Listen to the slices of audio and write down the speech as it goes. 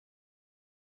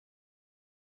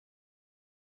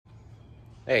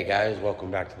Hey guys, welcome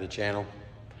back to the channel.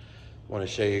 I want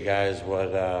to show you guys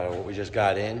what we just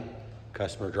got in.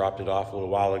 Customer dropped it off a little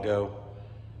while ago.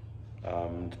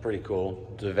 It's pretty cool.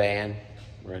 It's a van.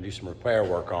 We're gonna do some repair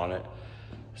work on it.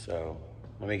 So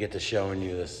let me get to showing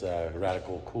you this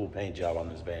radical cool paint job on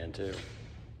this van too.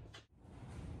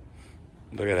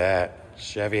 Look at that,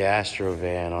 Chevy Astro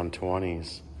van on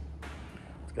 20s.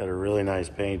 It's got a really nice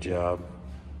paint job.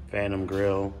 Phantom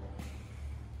grille.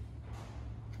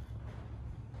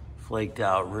 Flaked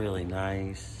out really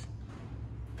nice.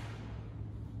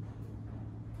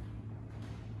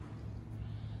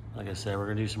 Like I said, we're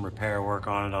gonna do some repair work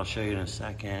on it. I'll show you in a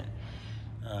second.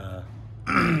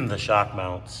 The shock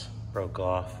mounts broke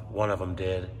off. One of them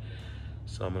did.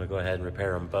 So I'm gonna go ahead and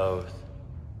repair them both.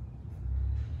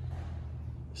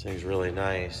 This thing's really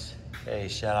nice. Hey,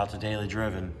 shout out to Daily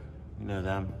Driven. You know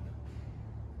them.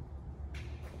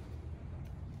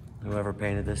 Whoever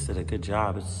painted this did a good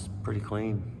job. It's pretty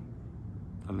clean.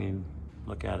 I mean,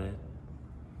 look at it.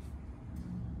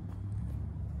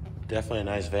 Definitely a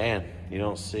nice van. You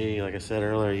don't see, like I said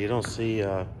earlier, you don't see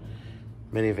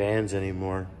many vans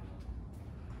anymore.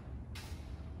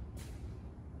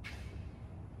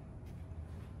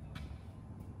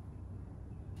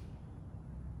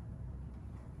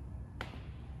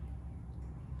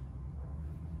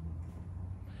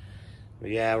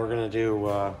 But yeah, we're gonna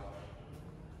do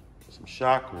some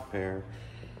shock repair.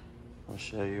 I'll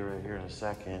show you right here in a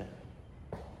second.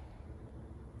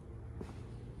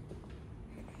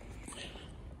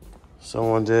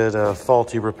 Someone did a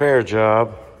faulty repair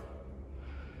job.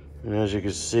 And as you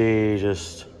can see,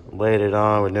 just laid it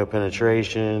on with no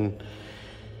penetration.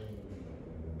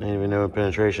 Ain't even no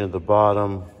penetration at the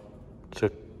bottom.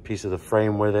 Took a piece of the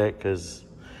frame with it because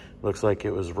it looks like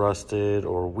it was rusted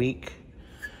or weak.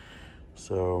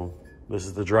 So this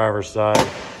is the driver's side.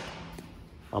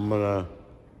 I'm gonna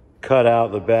cut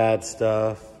out the bad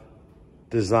stuff,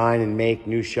 design and make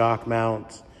new shock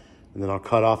mounts, and then I'll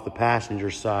cut off the passenger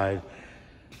side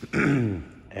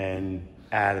and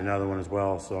add another one as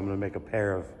well. So I'm gonna make a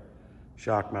pair of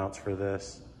shock mounts for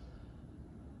this.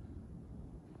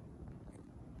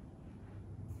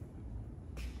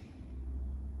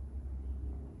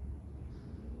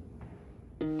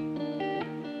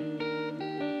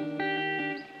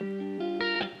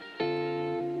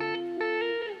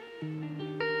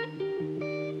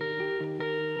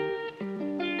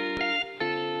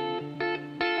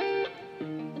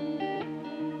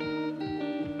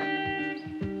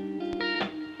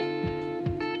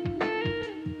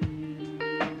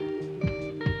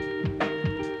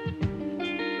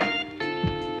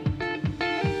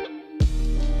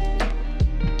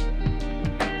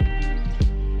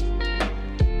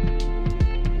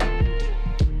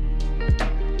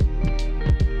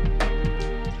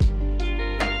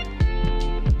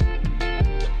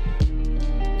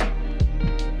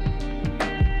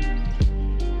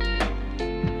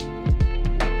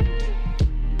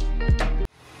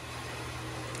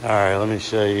 All right, let me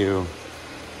show you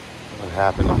what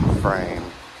happened on the frame.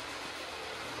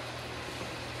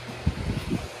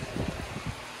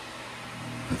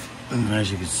 And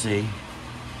as you can see,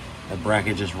 that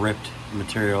bracket just ripped the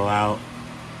material out.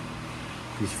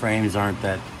 These frames aren't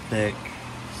that thick,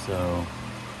 so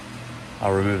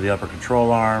I'll remove the upper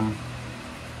control arm,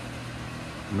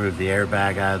 remove the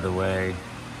airbag out of the way,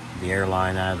 the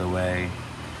airline out of the way,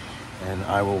 and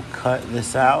I will cut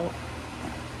this out.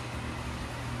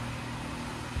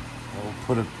 We'll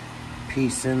put a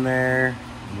piece in there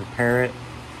and repair it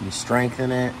and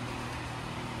strengthen it,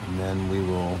 and then we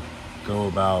will go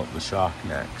about the shock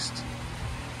next.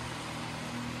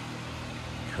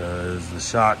 Because the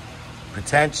shock,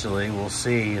 potentially, we'll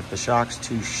see if the shock's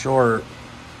too short,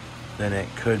 then it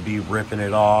could be ripping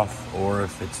it off, or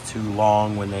if it's too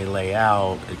long when they lay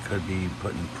out, it could be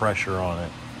putting pressure on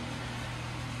it.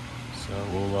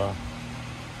 So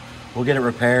we'll get it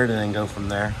repaired and then go from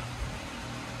there.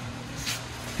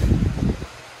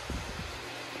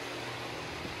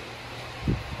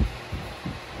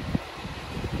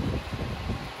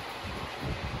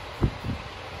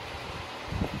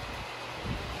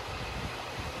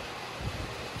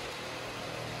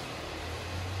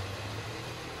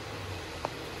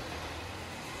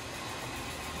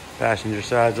 Passenger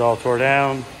side's all tore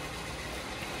down.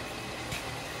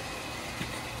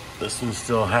 This one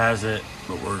still has it,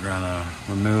 but we're gonna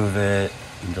remove it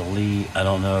and delete. I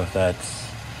don't know if that's,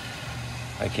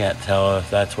 I can't tell if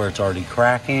that's where it's already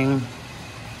cracking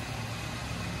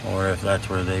or if that's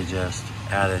where they just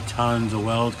added tons of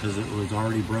welds because it was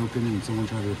already broken and someone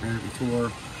tried to repair it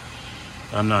before.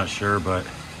 I'm not sure, but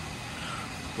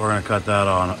we're gonna cut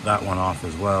that one off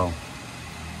as well.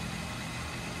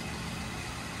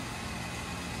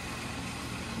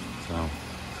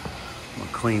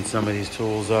 clean some of these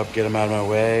tools up, get them out of my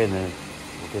way, and then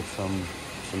we'll get some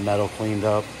metal cleaned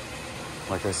up,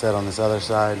 like I said, on this other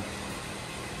side.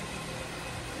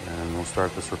 And we'll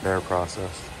start this repair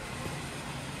process.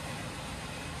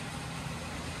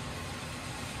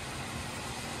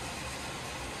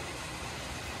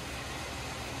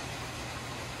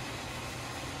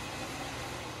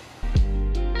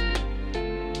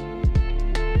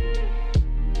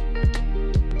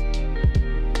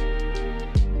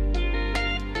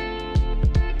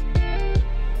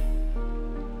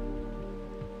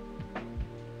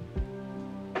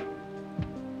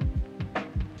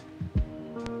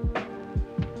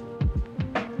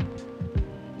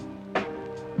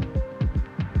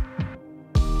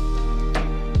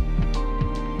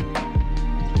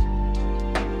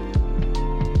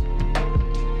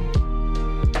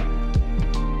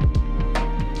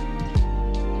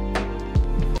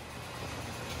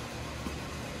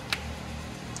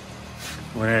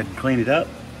 Went ahead and cleaned it up,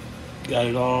 got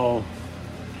it all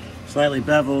slightly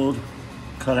beveled,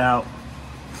 cut out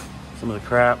some of the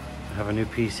crap. I have a new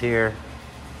piece here.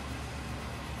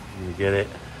 We'll get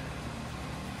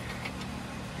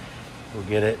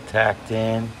it tacked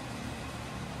in,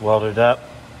 welded up,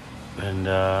 and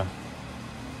well,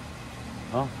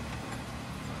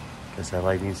 guess that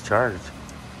light needs charged.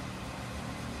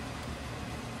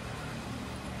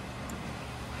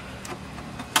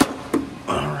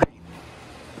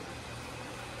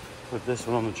 Put this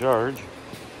one on the charge,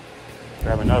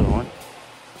 grab another one.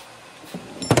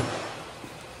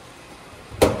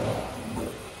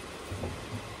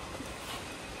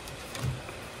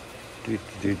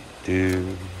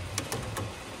 Do.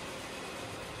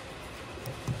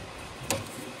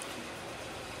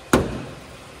 All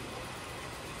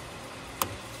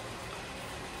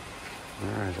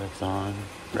right, that's on.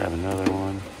 Grab another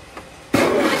one.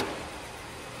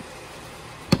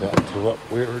 That blew up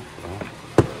weird. Oh.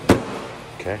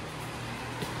 Okay,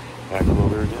 back to what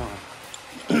we were doing.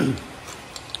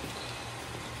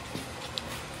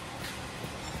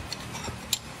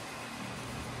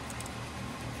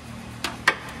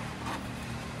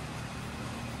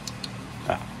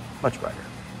 Much brighter.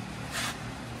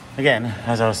 Again,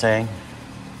 as I was saying,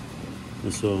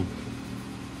 I'll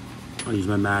use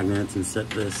my magnets and set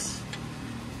this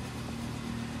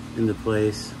into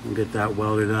place. We'll get that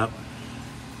welded up,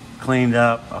 cleaned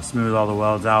up. I'll smooth all the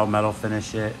welds out, metal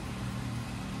finish it.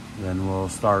 Then we'll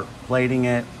start plating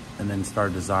it and then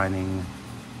start designing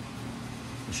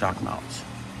the shock mounts.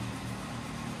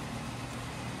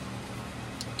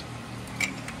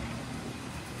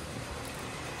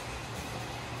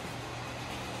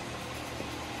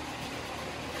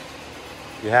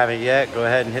 If you haven't yet, go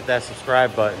ahead and hit that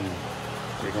subscribe button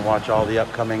so you can watch all the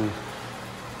upcoming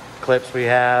clips we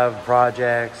have,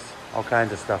 projects, all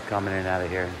kinds of stuff coming in and out of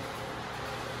here.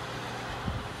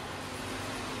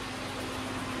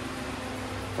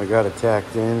 I got it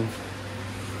tacked in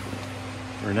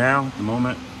for now, at the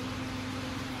moment.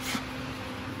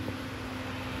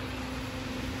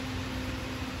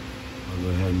 I'll go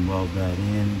ahead and weld that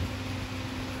in.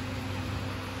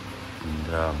 And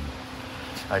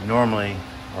I'd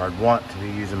want to be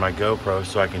using my GoPro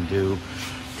so I can do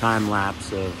time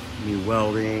lapse of me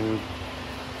welding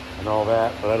and all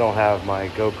that, but I don't have my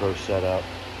GoPro set up.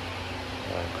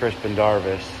 Chris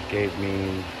Pendarvis gave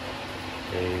me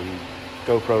a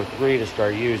GoPro 3 to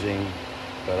start using,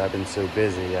 but I've been so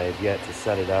busy I have yet to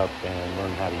set it up and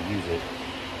learn how to use it.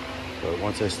 But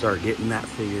once I start getting that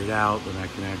figured out, then I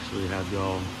can actually have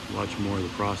y'all watch more of the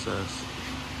process.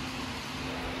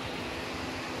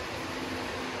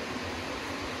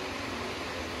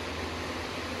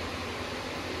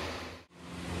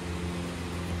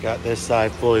 Got this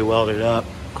side fully welded up,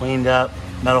 cleaned up,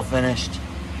 metal finished,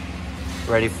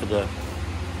 ready for the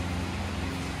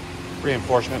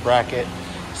reinforcement bracket.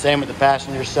 Same with the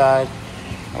passenger side.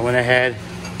 I went ahead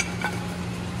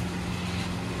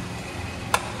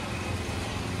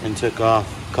and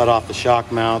cut off the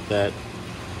shock mount that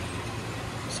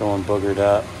someone boogered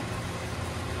up.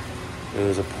 It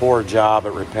was a poor job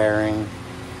at repairing,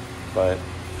 but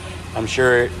I'm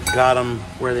sure it got them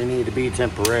where they need to be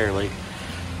temporarily.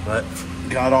 But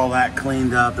got all that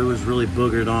cleaned up. It was really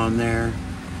boogered on there.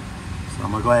 So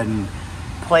I'm gonna go ahead and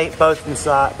plate both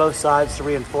sides to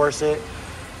reinforce it,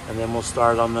 and then we'll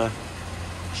start on the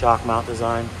shock mount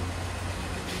design.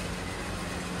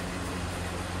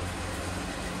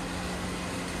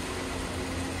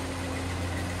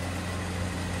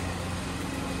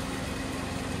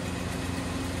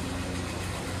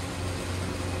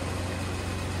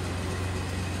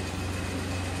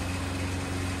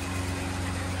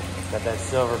 Got that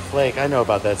silver flake. I know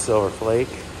about that silver flake.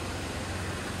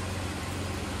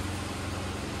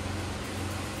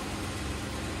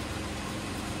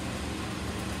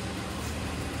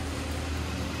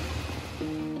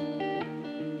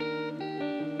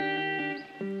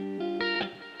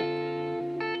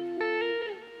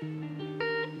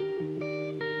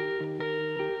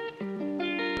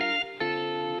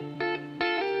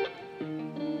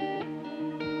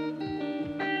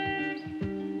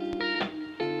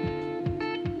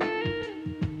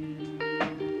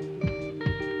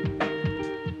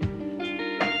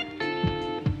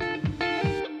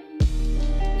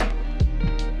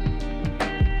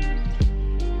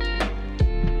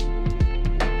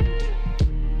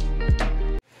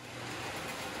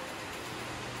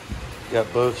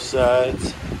 Got both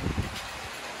sides.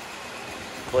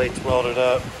 Plates welded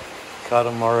up. Cut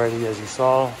them already, as you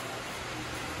saw.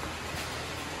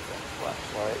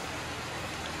 Flashlight.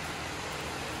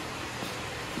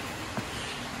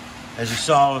 As you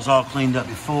saw, it was all cleaned up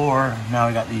before. Now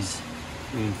we got these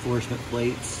reinforcement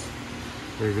plates.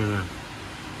 They're gonna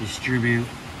distribute.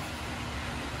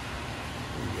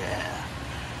 Yeah.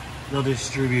 They'll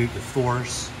distribute the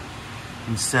force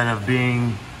instead of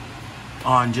being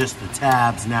on just the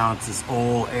tabs. Now it's this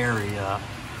whole area.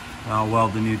 And I'll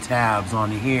weld the new tabs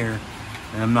onto here.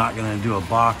 And I'm not gonna do a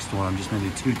boxed one. I'm just gonna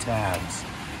do 2 tabs.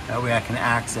 That way I can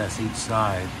access each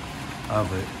side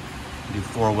of it. Do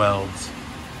 4 welds.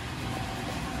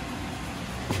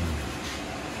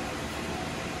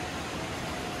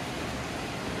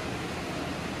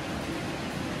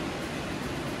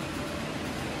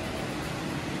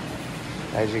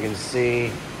 As you can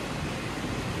see,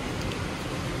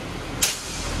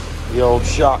 the old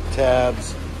shock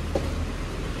tabs.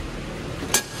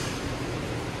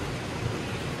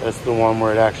 That's the one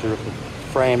where it actually ripped the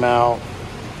frame out.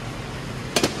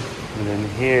 And then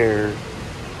here,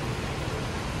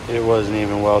 it wasn't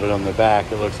even welded on the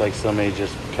back. It looks like somebody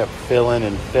just kept filling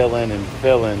and filling and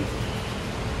filling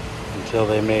until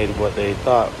they made what they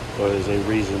thought was a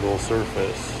reasonable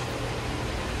surface.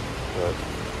 But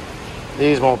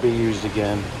these won't be used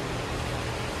again.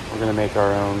 We're gonna make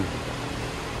our own.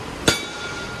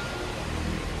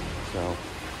 So,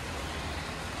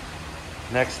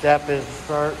 next step is to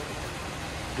start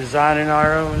designing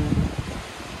our own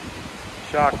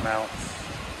shock mounts.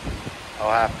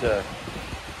 I'll have to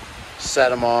set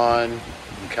them on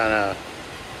and kind of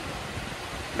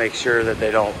make sure that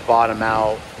they don't bottom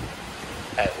out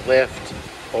at lift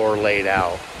or laid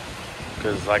out.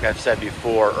 Because like I've said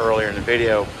before earlier in the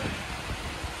video,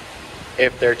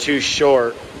 if they're too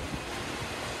short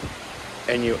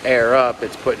and you air up,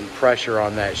 it's putting pressure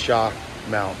on that shock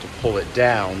mount to pull it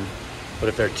down. But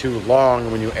if they're too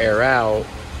long, when you air out,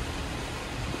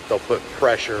 they'll put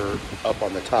pressure up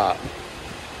on the top.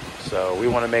 So we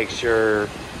want to make sure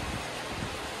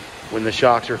when the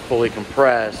shocks are fully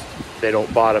compressed, they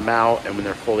don't bottom out, and when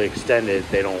they're fully extended,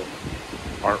 they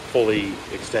aren't fully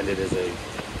extended as they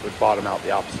would bottom out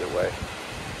the opposite way.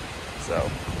 So,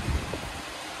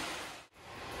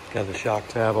 got the shock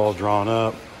tab all drawn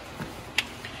up.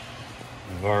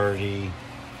 I've already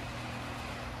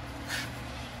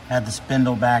had the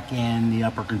spindle back in, the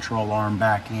upper control arm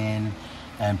back in,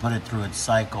 and put it through its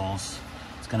cycles.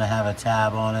 It's gonna have a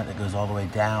tab on it that goes all the way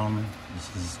down.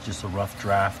 This is just a rough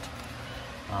draft.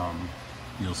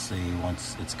 You'll see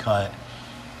once it's cut.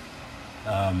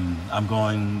 I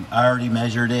already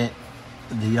measured it.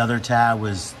 The other tab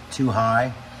was too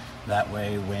high. That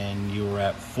way when you were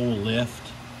at full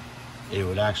lift, it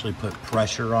would actually put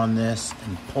pressure on this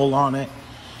and pull on it.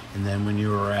 And then when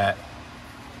you were at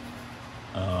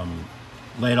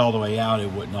laid all the way out,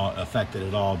 it would not affect it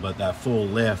at all. But that full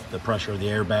lift, the pressure of the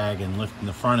airbag and lifting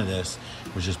the front of this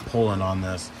was just pulling on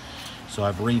this. So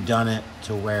I've redone it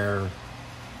to where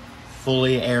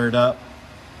fully aired up,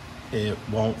 it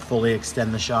won't fully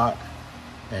extend the shock.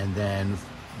 And then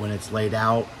when it's laid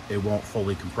out, it won't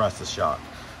fully compress the shock.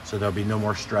 So there'll be no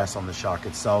more stress on the shock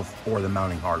itself or the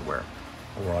mounting hardware,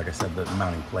 or like I said, the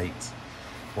mounting plates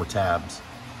or tabs.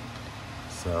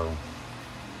 So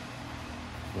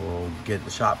we'll get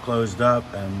the shop closed up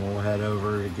and we'll head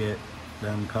over to get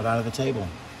them cut out of the table.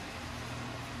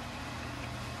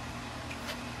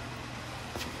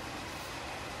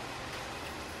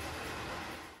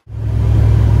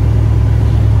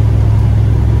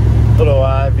 Little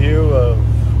eye view of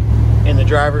in the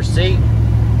driver's seat.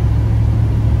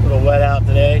 A little wet out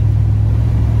today.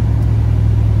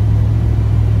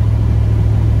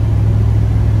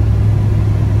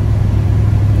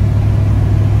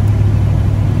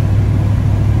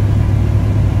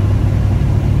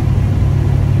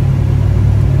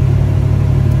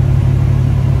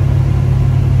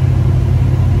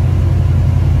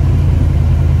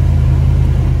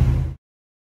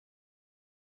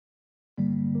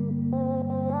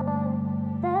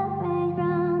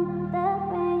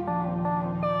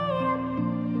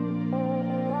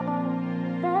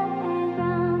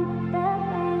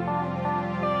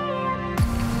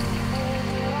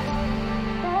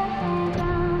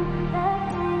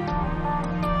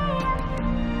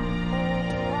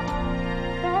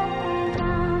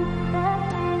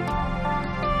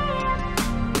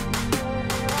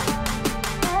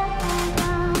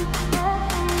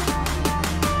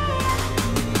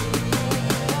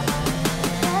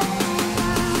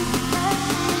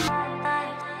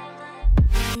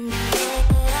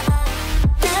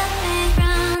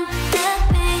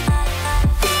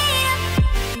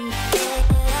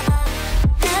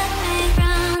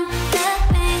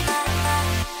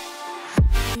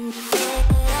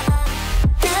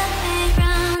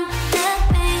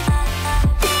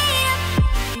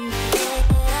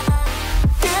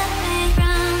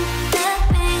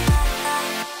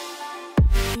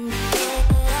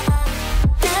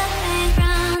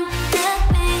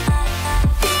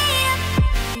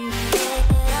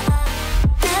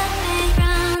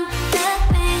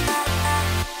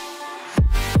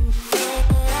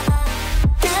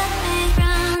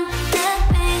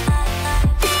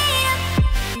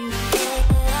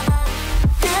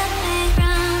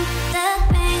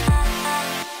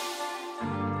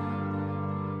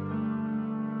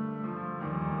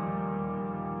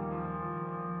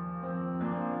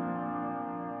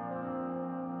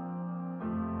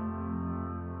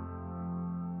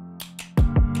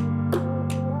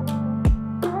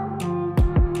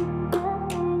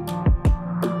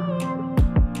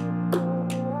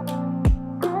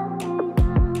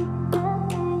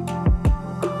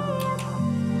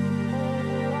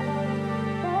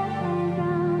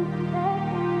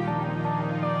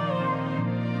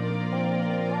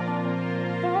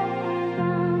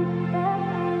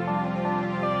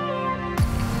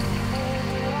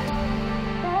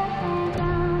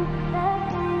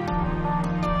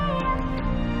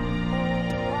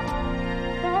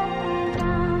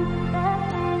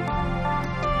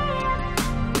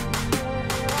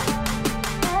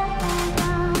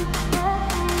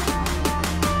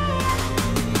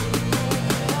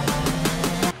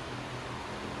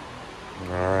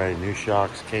 new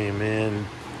shocks came in.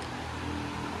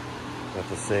 Got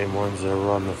the same ones that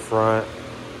were on the front.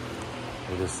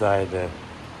 They decided that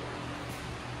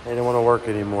they didn't want to work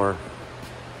anymore.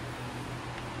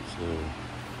 So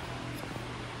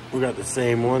we got the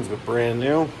same ones but brand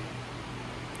new.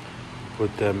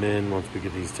 Put them in once we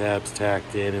get these tabs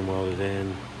tacked in and welded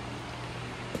in.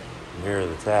 And here are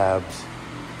the tabs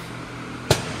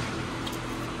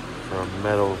from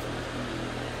metal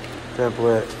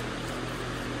template.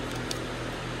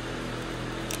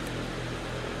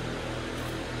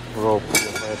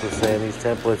 Like I was saying, these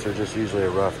templates are just usually a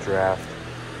rough draft,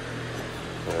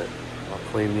 but I'll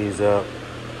clean these up.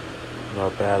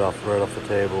 Not bad, right off the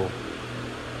table.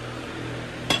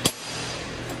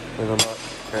 Clean them up,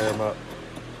 pair them up.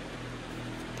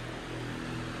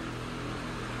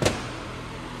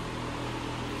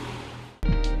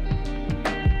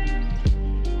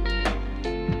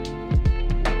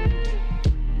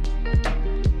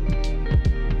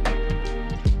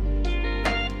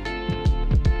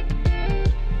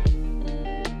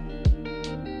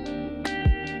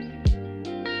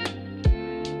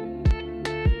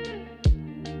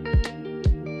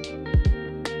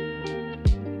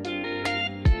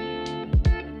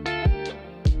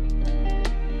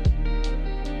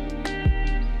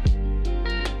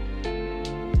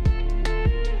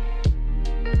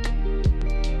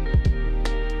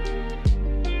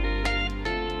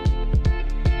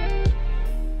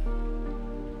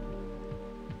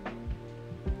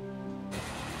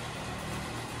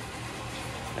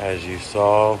 As you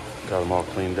saw, got them all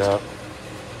cleaned up,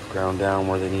 ground down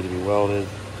where they need to be welded,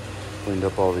 cleaned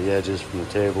up all the edges from the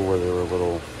table where they were a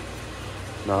little,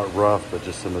 not rough, but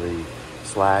just some of the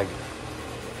slag.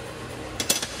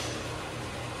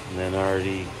 And then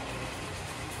already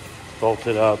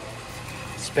bolted up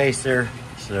spacer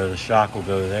so the shock will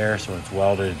go there so it's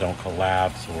welded, it don't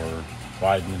collapse or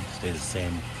widen, it stays the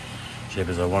same shape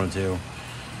as I wanted to.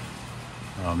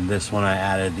 This one I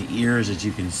added the ears. As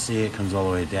you can see, it comes all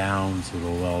the way down, so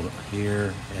it'll weld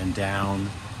here and down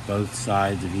both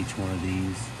sides of each one of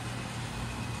these.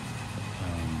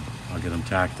 I'll get them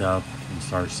tacked up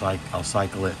and I'll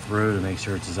cycle it through to make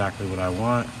sure it's exactly what I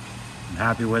want. I'm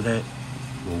happy with it.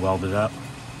 We'll weld it up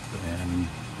and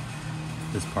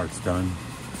this part's done.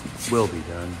 Will be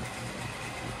done.